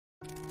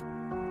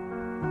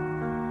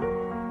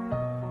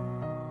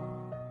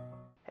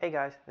Hey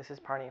guys, this is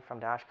Parney from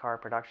Dash Car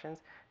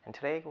Productions, and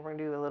today we're going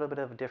to do a little bit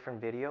of a different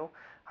video.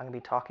 I'm going to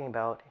be talking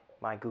about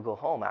my Google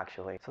Home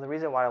actually. So the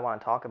reason why I want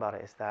to talk about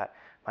it is that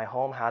my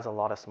home has a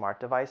lot of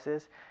smart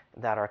devices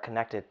that are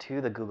connected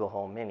to the Google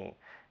Home Mini.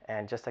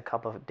 And just a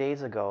couple of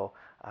days ago,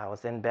 I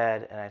was in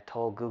bed and I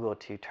told Google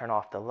to turn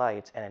off the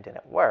lights and it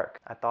didn't work.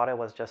 I thought it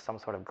was just some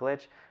sort of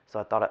glitch, so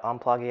I thought I'd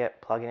unplug it,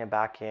 plugging it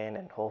back in,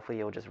 and hopefully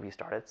it would just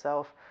restart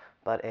itself,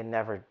 but it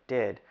never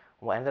did.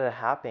 What ended up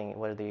happening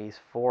was these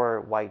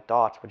four white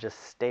dots would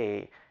just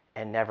stay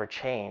and never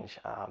change.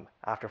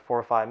 After 4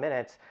 or 5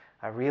 minutes,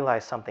 I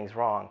realized something's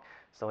wrong.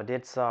 So I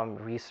did some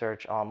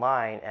research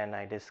online and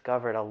I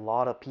discovered a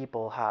lot of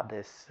people have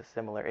this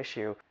similar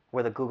issue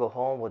where the Google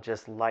Home will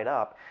just light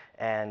up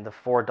and the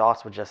four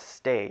dots would just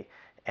stay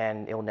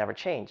and it will never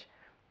change.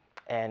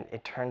 And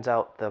it turns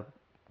out the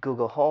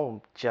Google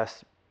Home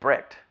just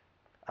bricked.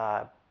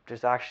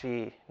 There's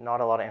actually not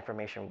a lot of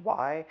information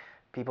why.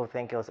 People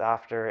think it was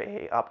after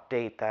a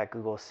update that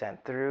Google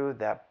sent through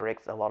that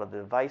bricks a lot of the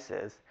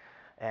devices,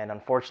 and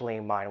unfortunately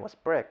mine was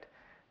bricked.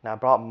 Now I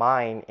bought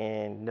mine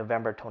in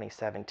November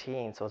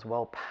 2017, so it's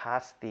well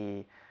past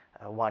the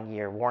 1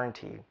 year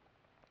warranty.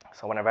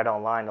 So when I read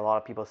online, a lot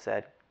of people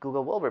said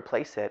Google will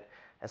replace it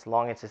as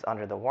long as it's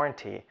under the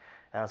warranty.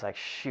 And I was like,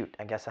 shoot,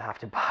 I guess I have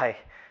to buy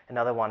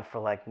another one for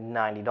like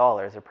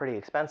 $90. They're pretty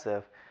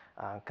expensive,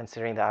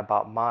 considering that I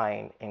bought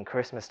mine in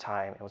Christmas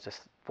time. It was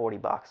just 40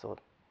 bucks, so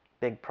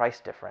big price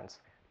difference.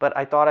 But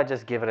I thought I'd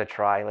just give it a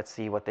try. Let's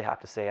see what they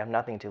have to say. I have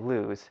nothing to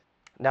lose.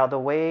 Now, the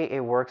way it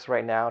works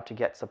right now to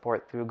get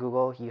support through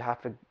Google, you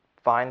have to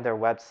find their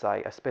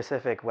website, a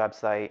specific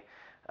website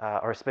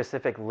or a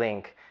specific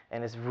link,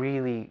 and it's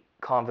really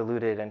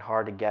convoluted and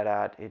hard to get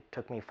at. It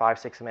took me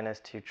 5-6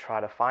 minutes to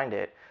try to find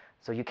it.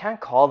 So you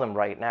can't call them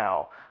right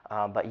now,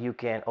 but you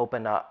can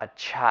open a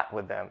chat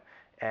with them.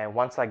 And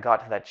once I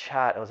got to that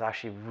chat, it was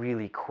actually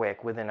really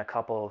quick. Within a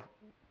couple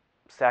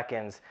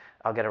seconds,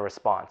 I'll get a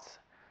response.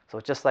 So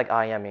it's just like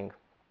IMing.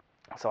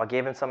 So I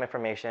gave them some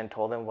information,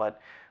 told them what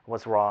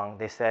was wrong.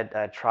 They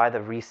said try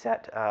the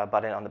reset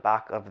button on the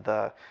back of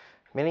the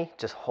Mini,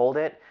 just hold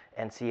it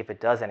and see if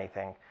it does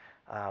anything.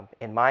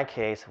 In my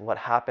case, what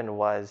happened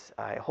was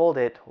I hold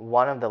it,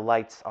 one of the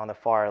lights on the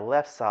far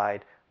left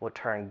side would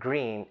turn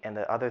green and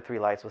the other three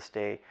lights would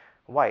stay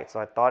white. So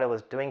I thought it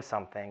was doing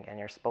something, and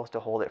you're supposed to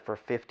hold it for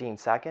 15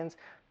 seconds,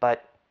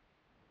 but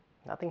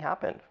nothing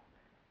happened.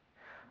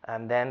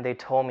 And then they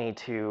told me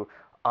to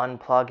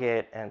unplug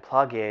it and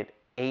plug it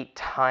 8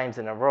 times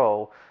in a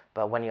row,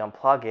 but when you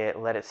unplug it,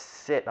 let it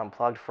sit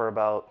unplugged for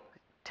about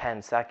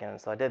 10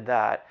 seconds. So I did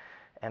that,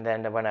 and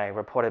then when I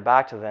reported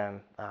back to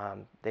them,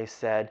 they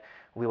said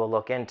we will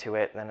look into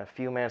it. And then a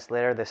few minutes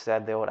later, they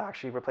said they would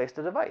actually replace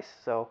the device.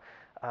 So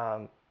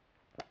I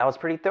was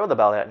pretty thrilled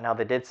about it. Now,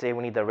 they did say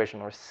we need the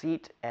original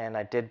receipt, and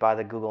I did buy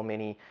the Google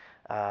Mini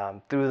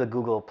through the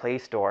Google Play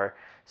Store.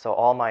 So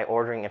all my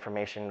ordering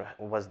information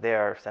was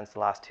there since the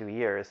last 2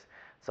 years.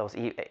 So I was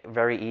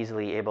very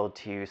easily able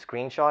to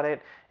screenshot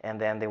it, and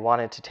then they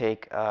wanted to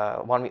take,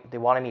 they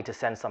wanted me to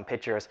send some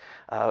pictures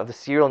of the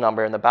serial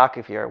number in the back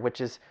of here,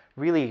 which is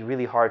really,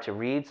 really hard to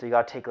read. So you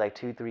got to take like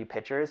 2-3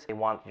 pictures. They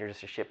want your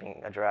just a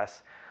shipping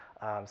address.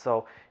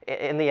 So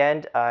in the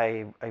end,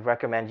 I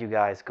recommend you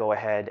guys go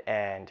ahead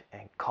and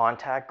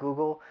contact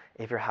Google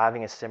if you're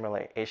having a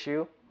similar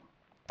issue.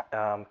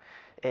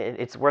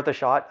 It's worth a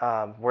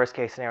shot. Worst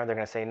case scenario, they're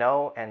going to say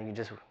no, and you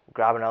just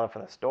grab another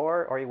from the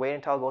store, or you wait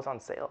until it goes on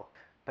sale.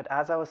 But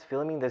as I was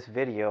filming this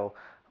video,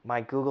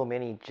 my Google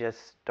Mini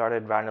just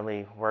started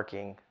randomly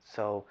working.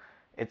 So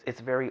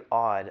it's very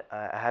odd.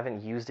 I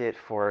haven't used it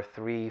for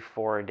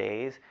 3-4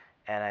 days,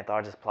 and I thought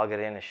I'd just plug it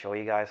in and show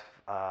you guys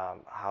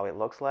how it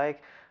looks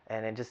like,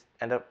 and it just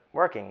ended up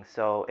working.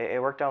 So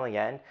it worked out in the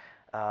end.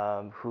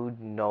 Who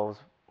knows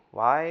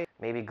why?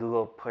 Maybe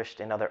Google pushed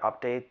another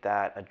update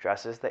that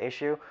addresses the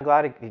issue. I'm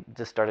glad it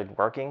just started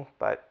working,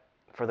 but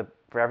for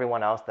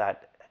everyone else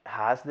that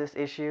has this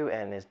issue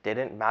and it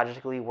didn't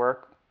magically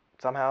work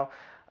somehow,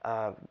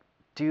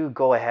 do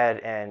go ahead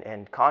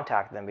and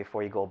contact them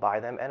before you go buy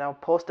them. And I'll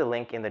post a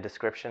link in the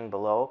description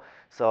below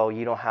so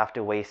you don't have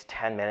to waste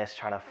 10 minutes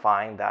trying to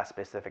find that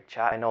specific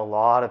chat. I know a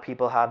lot of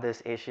people have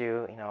this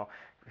issue, you know,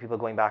 people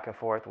going back and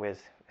forth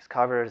with it's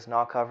covered, it's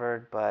not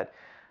covered, but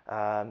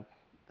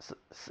so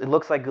it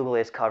looks like Google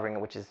is covering it,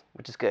 which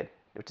is good,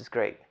 which is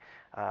great.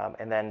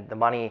 And then the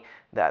money,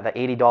 that the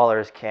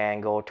 $80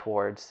 can go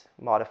towards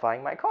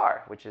modifying my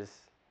car, which is,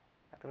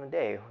 at the end of the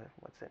day,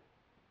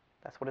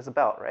 that's what it's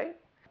about, right?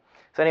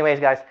 So anyways,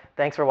 guys,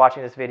 thanks for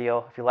watching this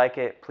video. If you like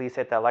it, please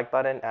hit that like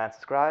button and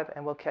subscribe,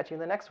 and we'll catch you in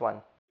the next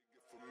one.